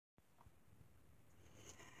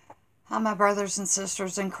Hi, my brothers and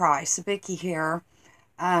sisters in Christ. Vicky here.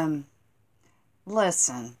 Um,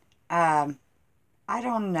 Listen, um, I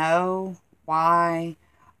don't know why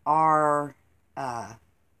our uh,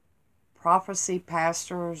 prophecy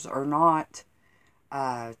pastors are not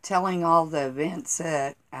telling all the events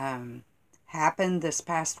that happened this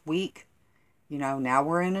past week. Now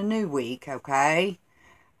we're in a new week, okay?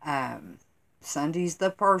 Um, Sunday's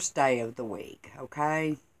the first day of the week,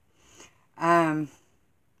 okay? Um,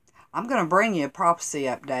 I'm going to bring you a prophecy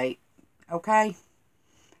update, okay?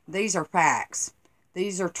 These are facts.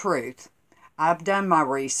 These are truth. I've done my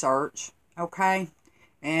research, okay?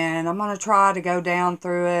 And I'm going to try to go down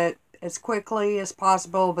through it as quickly as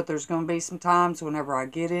possible, but there's going to be some times whenever I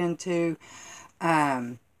get into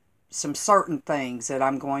um, some certain things that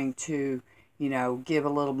I'm going to, give a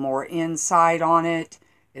little more insight on it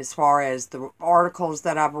as far as the articles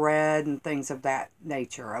that I've read and things of that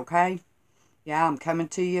nature, okay? Yeah, I'm coming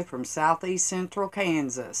to you from southeast central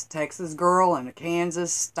Kansas. Texas girl in a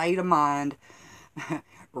Kansas state of mind.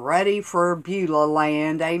 Ready for Beulah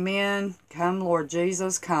land. Amen. Come, Lord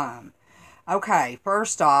Jesus, come. Okay,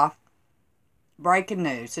 first off, breaking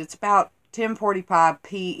news. It's about 10:45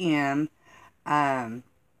 p.m.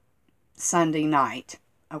 Sunday night.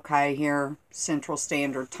 Okay, here, Central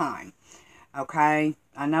Standard Time. Okay,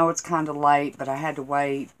 I know it's kind of late, but I had to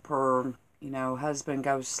wait for husband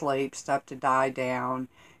goes to sleep, stuff to die down,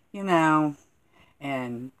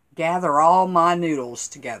 and gather all my noodles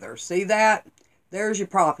together. See that? There's your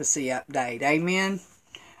prophecy update. Amen?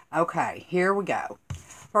 Okay, here we go.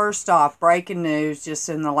 First off, breaking news just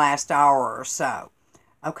in the last hour or so.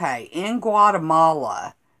 Okay, in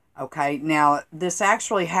Guatemala, okay, now this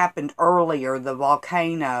actually happened earlier, the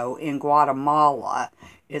volcano in Guatemala.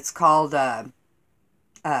 It's called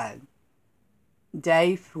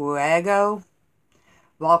De Fuego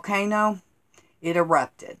volcano. It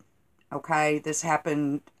erupted. Okay, this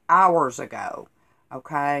happened hours ago.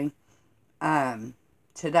 Okay,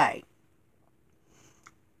 today.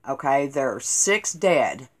 Okay, there's 6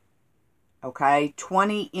 dead. Okay,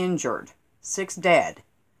 20 injured. 6 dead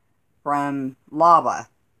from lava.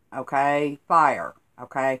 Okay, fire.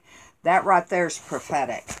 Okay, that right there is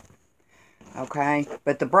prophetic. Okay,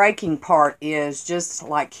 but the breaking part is just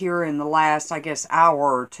like here in the last, I guess,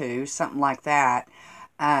 hour or two, something like that.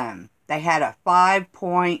 They had a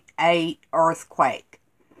 5.8 earthquake.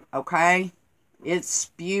 Okay, it's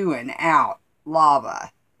spewing out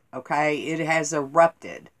lava. Okay, it has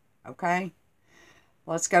erupted. Okay,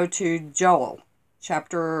 let's go to Joel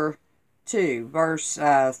chapter 2, verse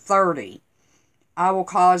 30. I will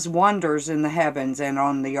cause wonders in the heavens and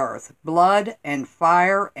on the earth, blood and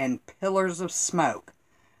fire and pillars of smoke.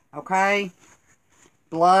 Okay?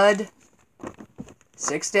 Blood,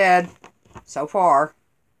 6 dead so far.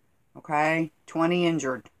 Okay? 20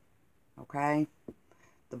 injured. Okay?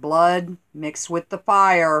 The blood mixed with the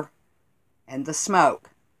fire and the smoke.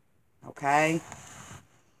 Okay?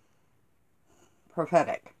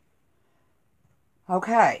 Prophetic.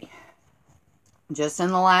 Okay. Just in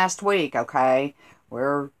the last week, okay,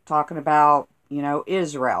 we're talking about,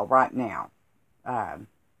 Israel right now.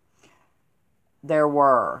 There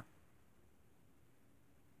were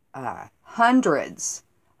hundreds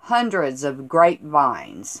of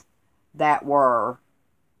grapevines that were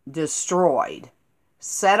destroyed,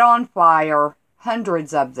 set on fire,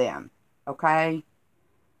 hundreds of them, okay?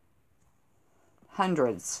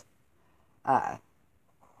 Hundreds.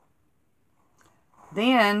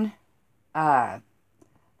 Then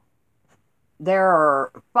there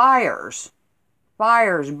are fires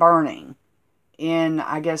burning in,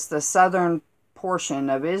 I guess, the southern portion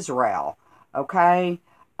of Israel, okay,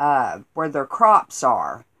 where their crops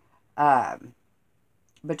are.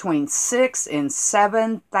 Between 6,000 and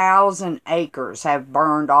 7,000 acres have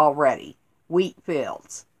burned already. Wheat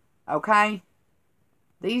fields, okay?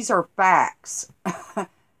 These are facts.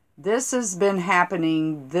 This has been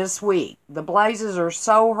happening this week. The blazes are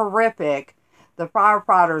so horrific, the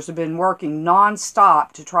firefighters have been working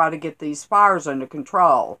nonstop to try to get these fires under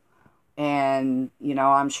control. And,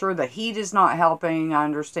 I'm sure the heat is not helping. I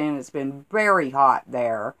understand it's been very hot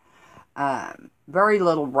there. Very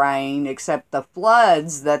little rain, except the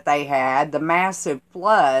floods that they had, the massive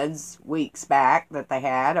floods weeks back that they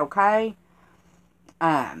had, okay?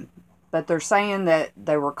 But they're saying that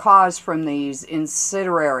they were caused from these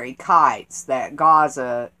incendiary kites that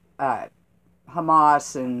Gaza,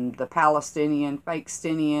 Hamas, and the Palestinian,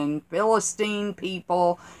 Philistine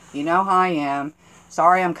people, you know how I am.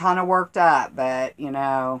 Sorry, I'm kind of worked up, but,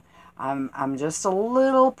 I'm just a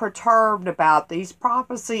little perturbed about these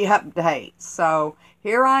prophecy updates. So,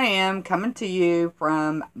 here I am coming to you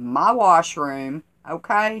from my washroom,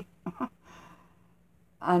 okay?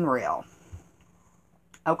 Unreal.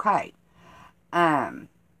 Okay.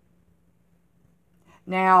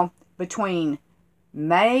 Now, between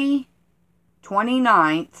May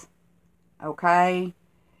 29th, okay,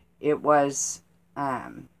 it was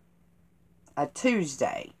a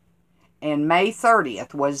Tuesday, and May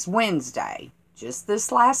 30th was Wednesday, just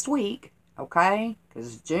this last week, okay,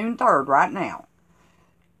 because it's June 3rd right now,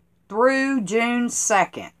 through June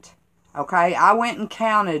 2nd, okay, I went and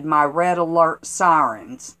counted my red alert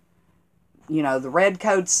sirens, you know, the red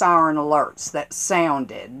code siren alerts that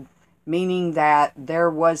sounded, meaning that there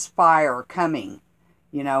was fire coming,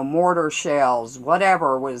 you know, mortar shells,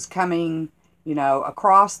 whatever was coming, you know,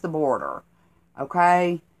 across the border,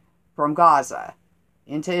 okay, from Gaza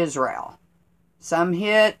into Israel. Some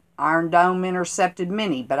hit, Iron Dome intercepted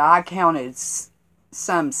many, but I counted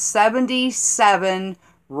some 77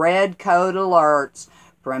 red code alerts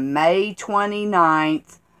from May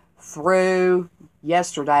 29th through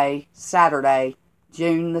yesterday, Saturday,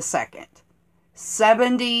 June the 2nd.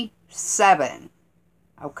 77.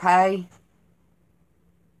 Okay?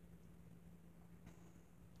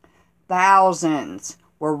 Thousands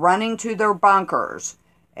were running to their bunkers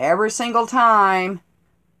every single time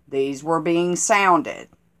these were being sounded.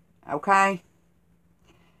 Okay?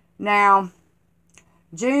 Now,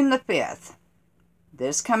 June the 5th,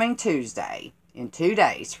 this coming Tuesday, in 2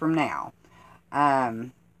 days from now,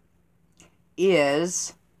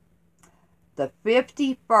 is the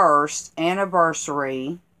 51st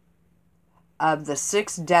anniversary of the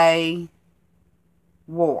 6-day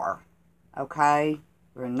war, okay?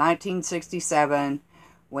 In 1967,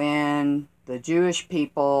 when the Jewish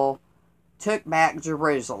people took back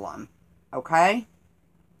Jerusalem, okay?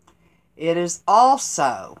 It is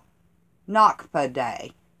also Nakba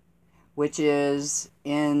Day, which is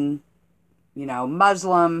in, you know,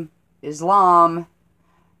 Muslim, Islam,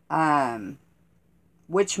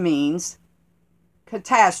 which means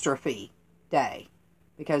catastrophe day,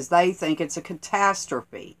 because they think it's a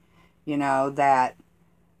catastrophe, you know, that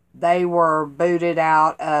they were booted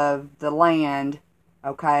out of the land,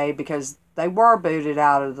 okay, because they were booted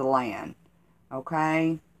out of the land,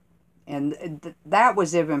 okay, and that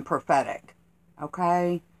was even prophetic,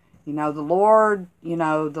 okay, you know, the Lord, you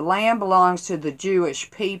know, the land belongs to the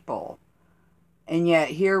Jewish people, and yet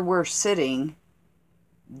here we're sitting,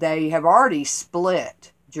 they have already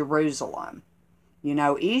split Jerusalem. You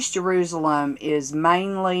know, East Jerusalem is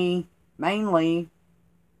mainly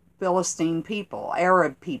Philistine people,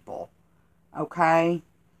 Arab people, okay?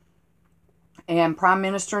 And Prime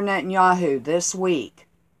Minister Netanyahu this week,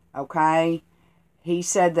 okay, he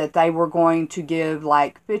said that they were going to give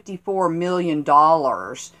like $54 million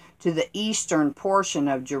to the eastern portion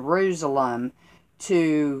of Jerusalem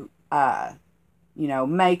to, you know,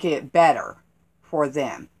 make it better for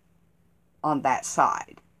them on that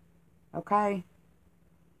side, okay?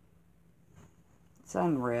 It's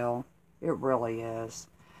unreal. It really is.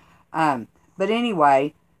 But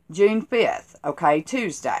anyway, June 5th, okay,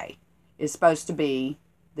 Tuesday, is supposed to be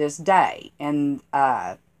this day. And,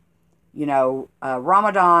 you know,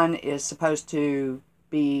 Ramadan is supposed to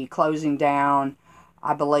be closing down.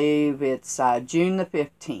 I believe it's June the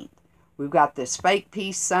 15th. We've got this fake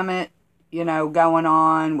peace summit, you know, going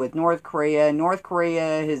on with North Korea. North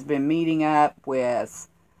Korea has been meeting up with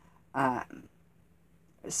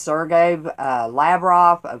Sergei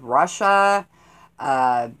Lavrov of Russia,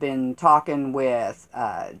 been talking with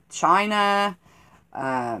China,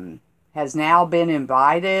 has now been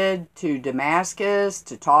invited to Damascus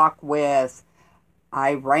to talk with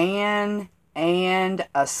Iran and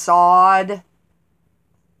Assad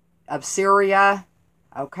of Syria.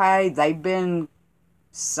 Okay, they've been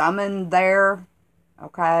summoned there.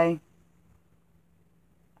 Okay,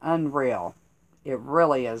 unreal. It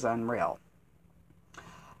really is unreal.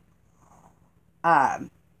 But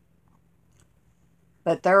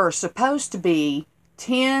there are supposed to be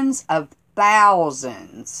tens of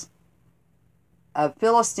thousands of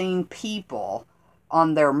Philistine people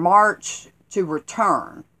on their march to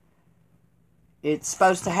return. It's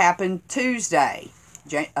supposed to happen Tuesday,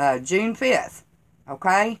 June 5th.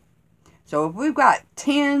 Okay? So if we've got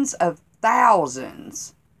tens of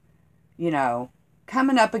thousands, you know,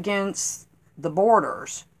 coming up against the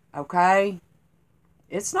borders, okay?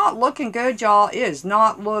 It's not looking good, y'all. It is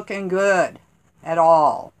not looking good at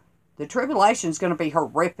all. The tribulation is going to be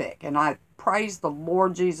horrific, and I praise the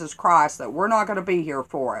Lord Jesus Christ that we're not going to be here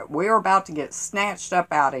for it. We're about to get snatched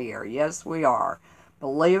up out of here. Yes, we are.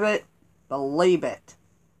 Believe it. Believe it.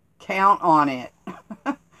 Count on it.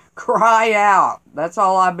 Cry out. That's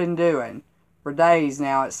all I've been doing for days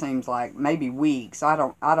now, it seems like. Maybe weeks. I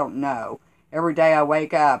don't know. Every day I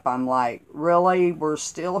wake up, I'm like, really? We're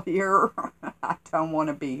still here? I don't want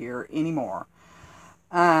to be here anymore.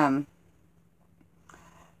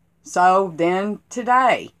 So then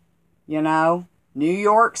today, New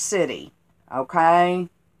York City, okay?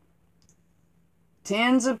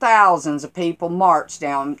 Tens of thousands of people marched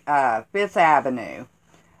down Fifth Avenue.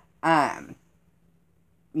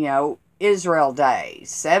 Israel Day,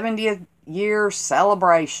 70th year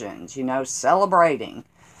celebrations, celebrating.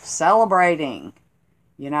 It's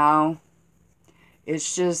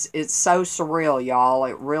so surreal, y'all.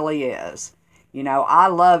 It really is. I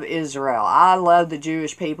love Israel. I love the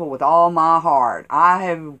Jewish people with all my heart. I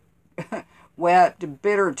have wept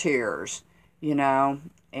bitter tears,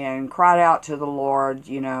 and cried out to the Lord,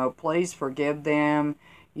 please forgive them,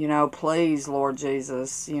 please, Lord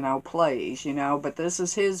Jesus, please, but this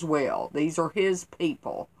is His will. These are His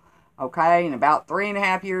people, okay? And about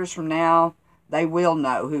 3.5 years from now, they will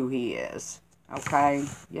know who He is, okay?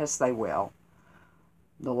 Yes, they will.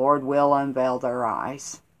 The Lord will unveil their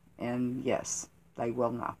eyes, and yes, they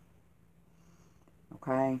will know,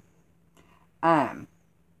 okay?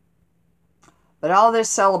 But all this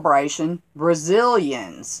celebration,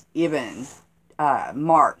 Brazilians even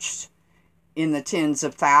marched in the tens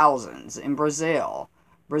of thousands in Brazil.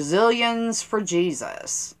 Brazilians for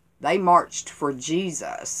Jesus. They marched for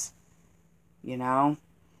Jesus. I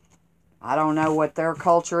don't know what their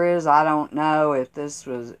culture is. I don't know if this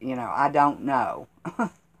was, I don't know.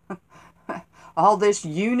 All this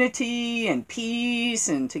unity and peace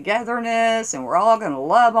and togetherness, and we're all going to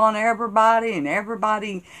love on everybody, and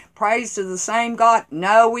everybody prays to the same God.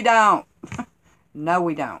 No, we don't. No,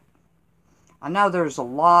 we don't. I know there's a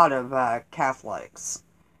lot of Catholics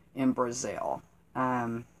in Brazil,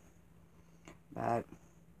 but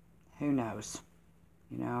who knows?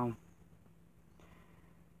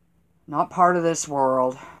 Not part of this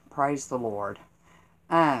world. Praise the Lord.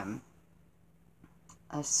 Let's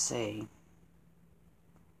see.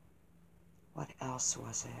 What else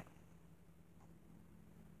was it?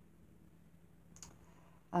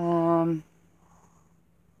 Oh,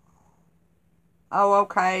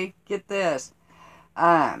 okay. Get this.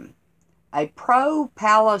 A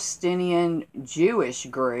pro-Palestinian Jewish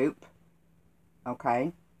group,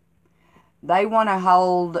 okay, they want to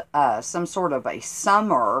hold some sort of a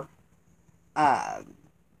summer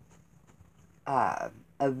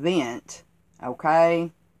event,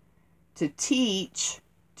 okay, to teach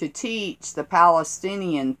the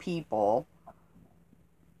Palestinian people,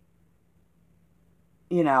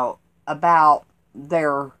 about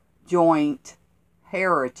their joint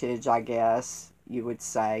heritage, I guess you would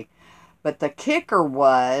say. But the kicker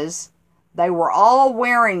was they were all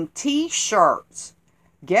wearing t-shirts.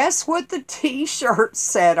 Guess what the t-shirt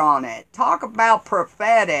said on it? Talk about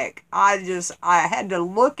prophetic. I had to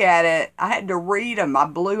look at it. I had to read them. I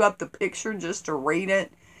blew up the picture just to read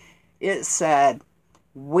it. It said,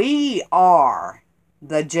 "We are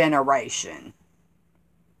the generation."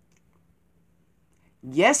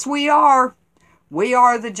 Yes, we are. We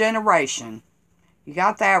are the generation. You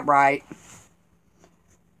got that right.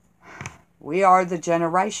 We are the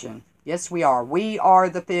generation. Yes, we are. We are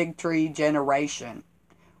the fig tree generation.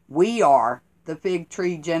 We are the fig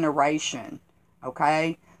tree generation.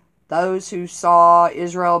 Okay? Those who saw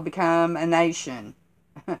Israel become a nation.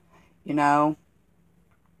 In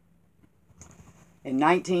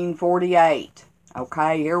 1948.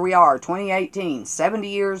 Okay, here we are, 2018, 70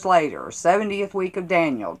 years later, 70th week of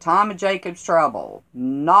Daniel, time of Jacob's trouble,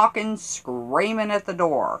 knocking, screaming at the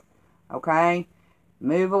door. Okay,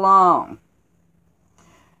 move along.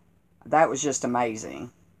 That was just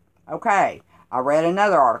amazing. Okay, I read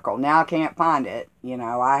another article. Now I can't find it.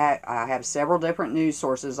 I have several different news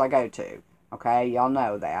sources I go to. Okay, y'all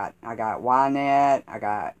know that. I got Ynet, I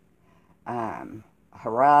got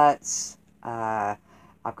Haaretz,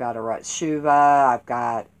 I've got Haaretz Shuva, I've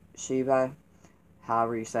got Shiva,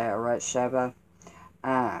 however you say it, Haaretz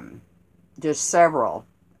Sheva. Just several,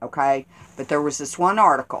 okay? But there was this one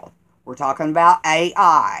article. We're talking about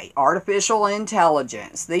AI, artificial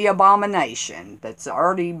intelligence, the abomination that's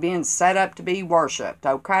already been set up to be worshipped,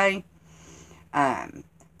 okay?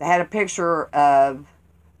 They had a picture of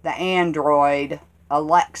the android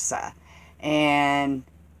Alexa, and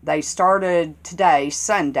they started today,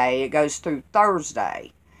 Sunday. It goes through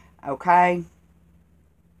Thursday. Okay?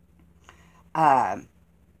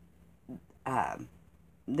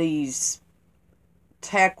 These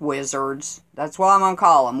tech wizards, that's what I'm going to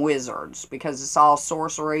call them, wizards, because it's all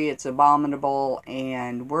sorcery, it's abominable,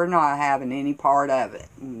 and we're not having any part of it.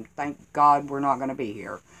 And thank God we're not going to be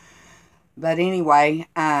here. But anyway,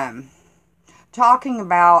 talking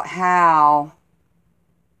about how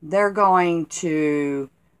they're going to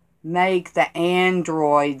make the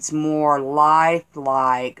androids more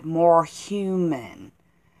lifelike, more human,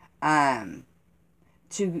 um,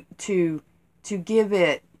 to give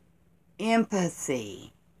it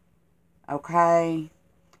empathy, okay?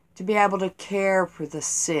 To be able to care for the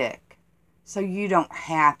sick so you don't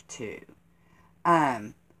have to.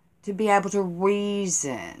 To be able to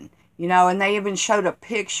reason, you know, and they even showed a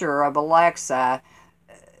picture of Alexa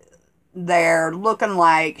there looking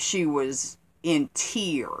like she was in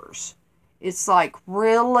tears. It's like,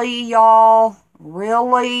 really, y'all?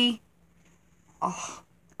 Really? Oh,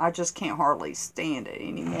 I just can't hardly stand it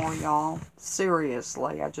anymore, y'all.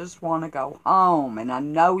 Seriously, I just want to go home. And I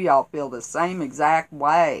know y'all feel the same exact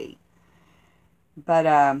way.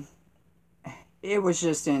 But, it was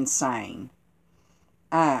just insane.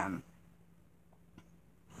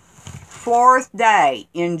 Fourth day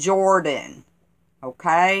in Jordan.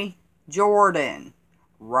 Okay? Jordan.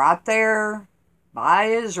 Right there by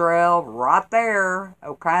Israel. Right there.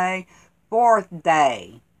 Okay? Fourth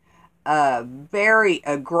day. Very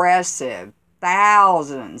aggressive.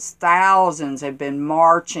 Thousands have been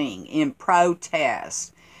marching in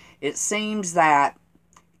protest. It seems that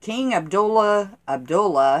King Abdullah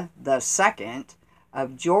II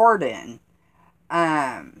of Jordan,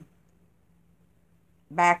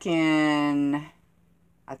 back in,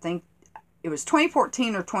 I think it was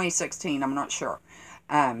 2014 or 2016, I'm not sure.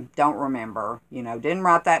 Don't remember, you know, didn't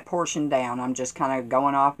write that portion down. I'm just kind of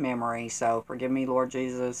going off memory, so forgive me, Lord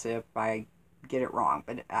Jesus, if I get it wrong.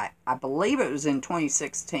 But I believe it was in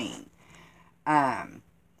 2016.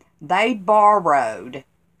 They borrowed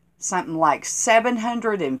something like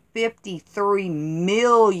 $753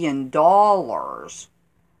 million.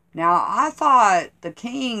 Now, I thought the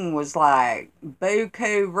king was like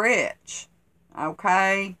buku rich,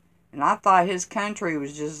 okay? And I thought his country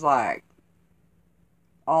was just like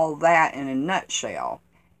all that in a nutshell.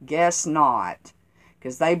 Guess not.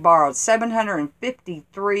 Because they borrowed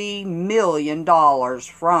 $753 million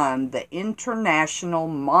from the International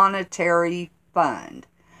Monetary Fund.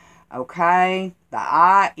 Okay? The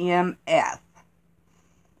IMF.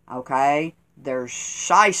 Okay? They're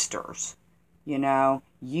shysters. You know,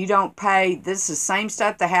 you don't pay. This is the same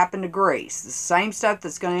stuff that happened to Greece. The same stuff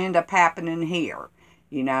that's going to end up happening here.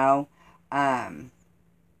 You know,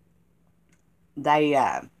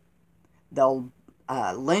 they'll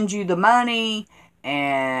lend you the money,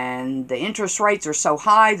 and the interest rates are so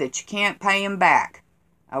high that you can't pay them back.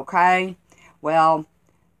 Okay? Well,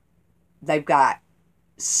 they've got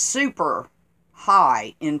super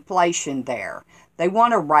high inflation there. They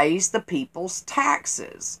want to raise the people's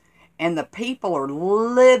taxes, and the people are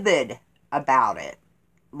livid about it.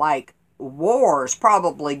 Like, war is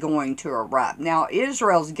probably going to erupt. Now,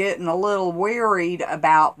 Israel's getting a little worried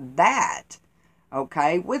about that,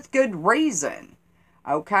 okay, with good reason,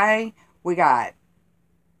 okay? We got,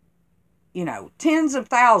 you know, tens of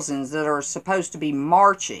thousands that are supposed to be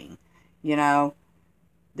marching, you know.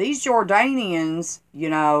 These Jordanians, you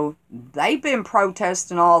know, they've been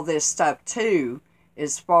protesting all this stuff too,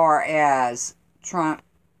 as far as Trump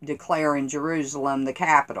declaring Jerusalem the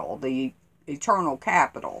capital, the eternal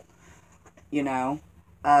capital, you know,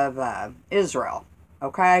 of Israel,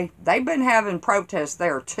 okay? They've been having protests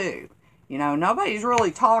there too. You know, nobody's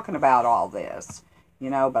really talking about all this, you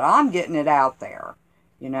know, but I'm getting it out there,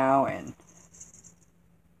 you know, and,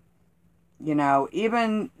 you know,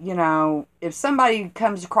 even, you know, if somebody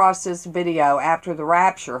comes across this video after the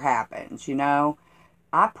rapture happens, you know,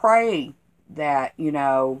 I pray that, you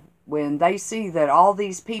know, when they see that all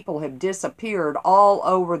these people have disappeared all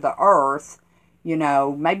over the earth, you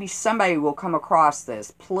know, maybe somebody will come across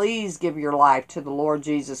this. Please give your life to the Lord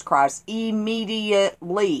Jesus Christ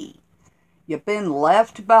immediately. You've been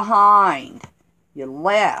left behind.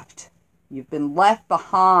 You've been left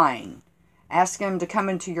behind. Ask Him to come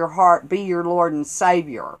into your heart, be your Lord and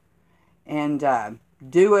Savior, and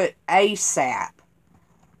do it ASAP.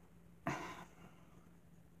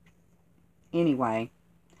 Anyway,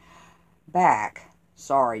 back.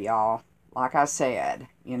 Sorry, y'all. Like I said,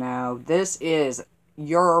 you know, this is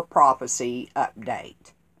your prophecy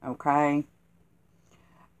update. Okay?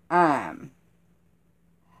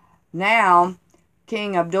 Now,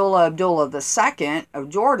 King Abdullah II of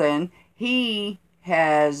Jordan, he's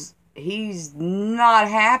not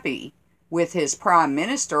happy with his prime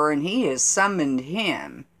minister, and he has summoned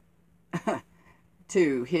him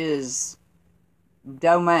to his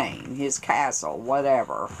domain, his castle,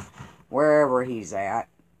 whatever, wherever he's at.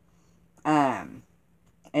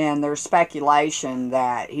 And there's speculation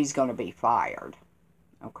that he's going to be fired,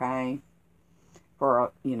 okay,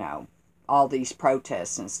 for, you know, all these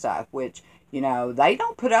protests and stuff, which, You know, they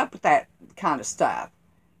don't put up with that kind of stuff.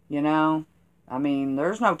 You know, I mean,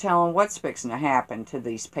 there's no telling what's fixing to happen to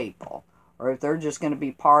these people, or if they're just going to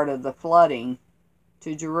be part of the flooding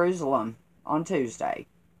to Jerusalem on Tuesday.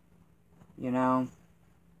 You know,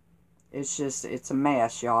 it's a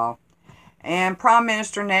mess, y'all. And Prime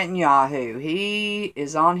Minister Netanyahu, he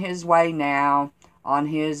is on his way now on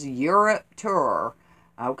his Europe tour.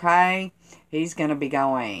 Okay? He's going to be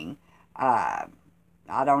going, I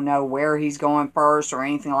don't know where he's going first or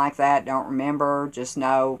anything like that. Don't remember. Just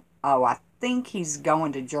know, I think he's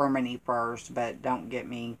going to Germany first, but don't get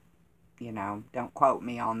me, don't quote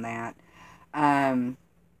me on that.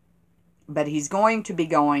 But he's going to be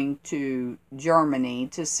going to Germany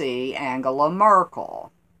to see Angela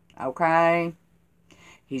Merkel. Okay?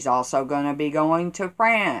 He's also going to be going to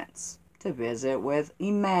France to visit with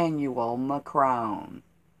Emmanuel Macron.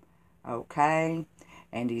 Okay?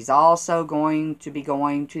 And he's also going to be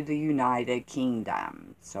going to the United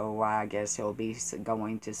Kingdom. So I guess he'll be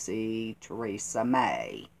going to see Theresa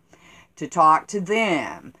May to talk to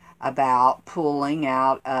them about pulling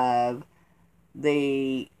out of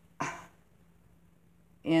the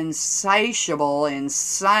insatiable,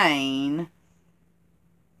 insane,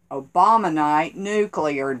 Obamanite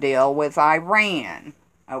nuclear deal with Iran.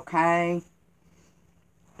 Okay?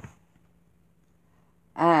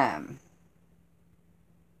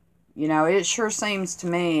 It sure seems to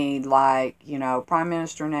me like, Prime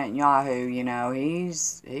Minister Netanyahu,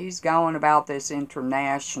 he's going about this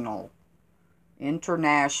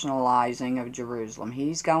internationalizing of Jerusalem.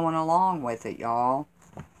 He's going along with it, y'all.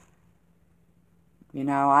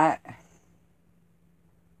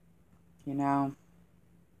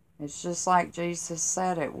 It's just like Jesus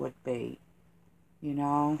said it would be,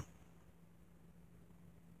 and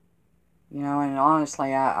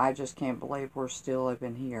honestly, I just can't believe we're still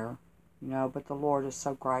living here, but the Lord is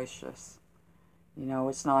so gracious.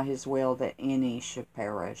 It's not His will that any should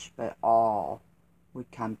perish, but all would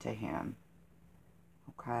come to Him.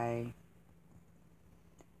 Okay?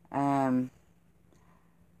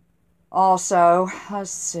 Also,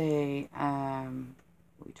 let's see,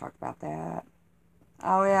 we talked about that.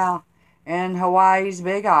 Oh, yeah, and Hawaii's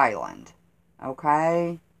Big Island,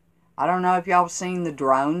 okay? I don't know if y'all have seen the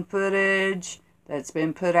drone footage that's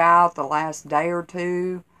been put out the last day or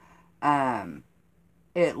two.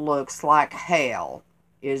 It looks like hell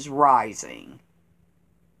is rising.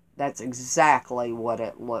 That's exactly what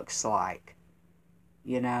it looks like,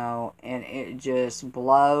 and it just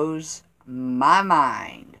blows my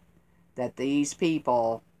mind that these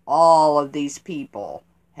people, all of these people,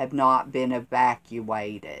 have not been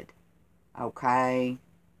evacuated. Okay?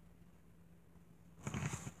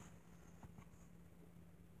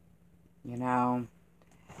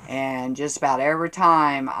 And just about every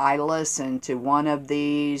time I listen to one of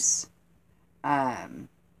these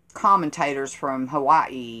commentators from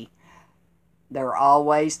Hawaii, they're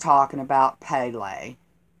always talking about Pele.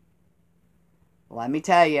 Let me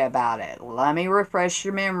tell you about it. Let me refresh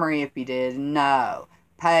your memory if you didn't know.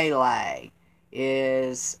 Pele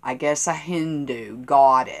is, I guess, a Hindu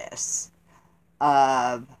goddess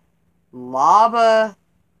of lava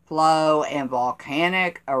flow and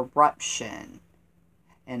volcanic eruption,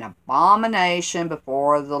 an abomination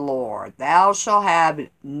before the Lord. Thou shalt have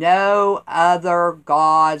no other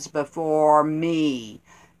gods before me.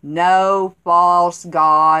 No false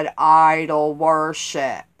god idol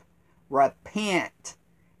worship. Repent.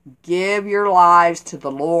 Give your lives to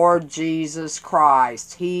the Lord Jesus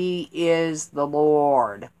Christ. He is the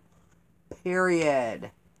Lord. Period.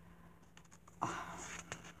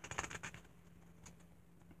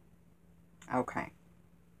 Okay.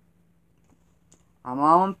 I'm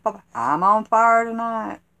on fire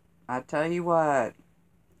tonight. I tell you what.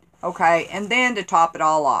 Okay, and then to top it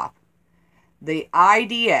all off, the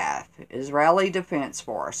IDF, Israeli Defense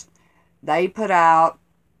Force, they put out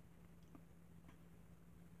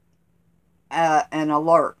an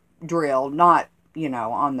alert drill, not,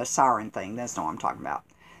 on the siren thing. That's not what I'm talking about.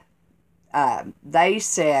 They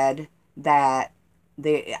said that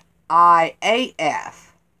the IAF,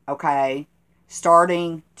 okay,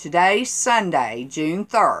 starting today, Sunday, June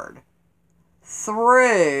 3rd,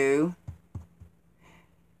 through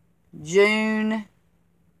June,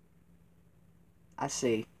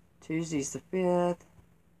 Tuesday's the 5th,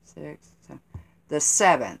 6th, 7th, the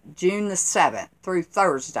 7th, June the 7th, through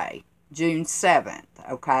Thursday, June 7th,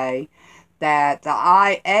 okay, that the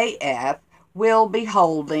IAF will be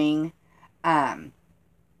holding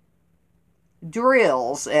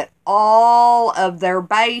drills at all of their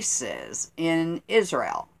bases in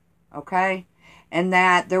Israel, okay, and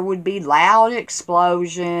that there would be loud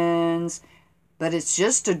explosions, but it's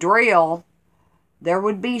just a drill, there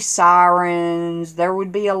would be sirens. There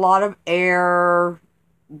would be a lot of air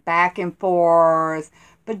back and forth.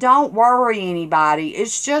 But don't worry, anybody.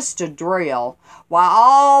 It's just a drill. While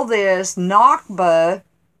all this Nakba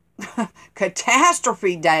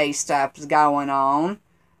catastrophe day stuff is going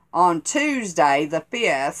on Tuesday, the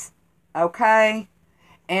 5th, okay?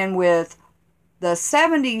 And with the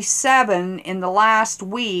 77 in the last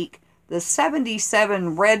week, the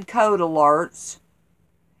 77 red coat alerts,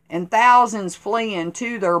 and thousands fleeing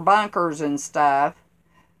to their bunkers and stuff.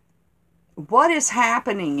 What is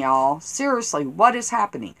happening, y'all? Seriously, what is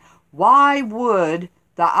happening? Why would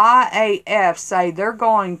the IAF say they're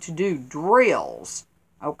going to do drills?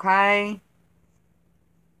 Okay?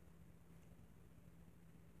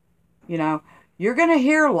 You know, you're going to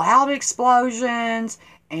hear loud explosions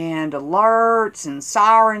and alerts and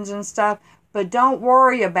sirens and stuff, but don't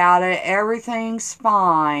worry about it. Everything's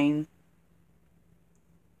fine.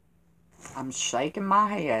 I'm shaking my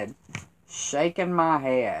head. Shaking my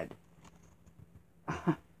head.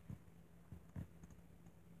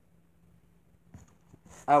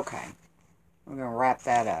 Okay. We're going to wrap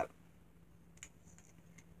that up.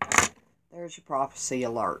 There's your prophecy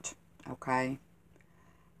alert. Okay?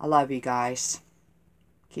 I love you guys.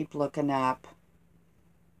 Keep looking up.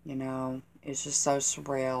 You know, it's just so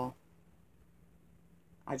surreal.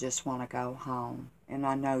 I just want to go home. And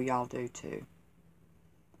I know y'all do too.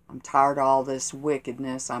 I'm tired of all this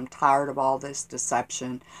wickedness. I'm tired of all this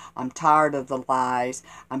deception. I'm tired of the lies.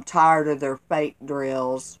 I'm tired of their fake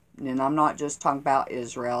drills. And I'm not just talking about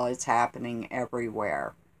Israel. It's happening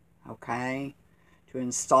everywhere. Okay? To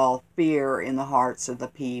install fear in the hearts of the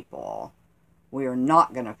people. We are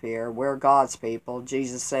not going to fear. We're God's people.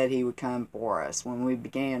 Jesus said he would come for us. When we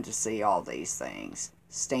began to see all these things,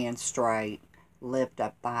 stand straight, lift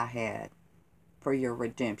up thy head, for your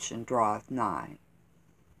redemption draweth nigh.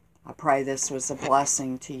 I pray this was a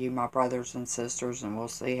blessing to you, my brothers and sisters, and we'll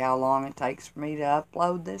see how long it takes for me to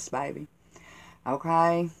upload this baby.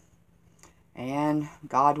 Okay? And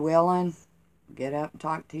God willing, get up and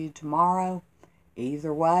talk to you tomorrow.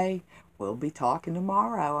 Either way, we'll be talking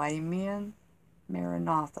tomorrow. Amen.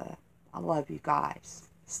 Maranatha. I love you guys.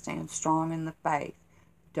 Stand strong in the faith.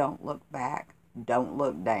 Don't look back. Don't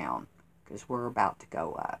look down, because we're about to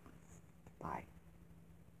go up. Bye.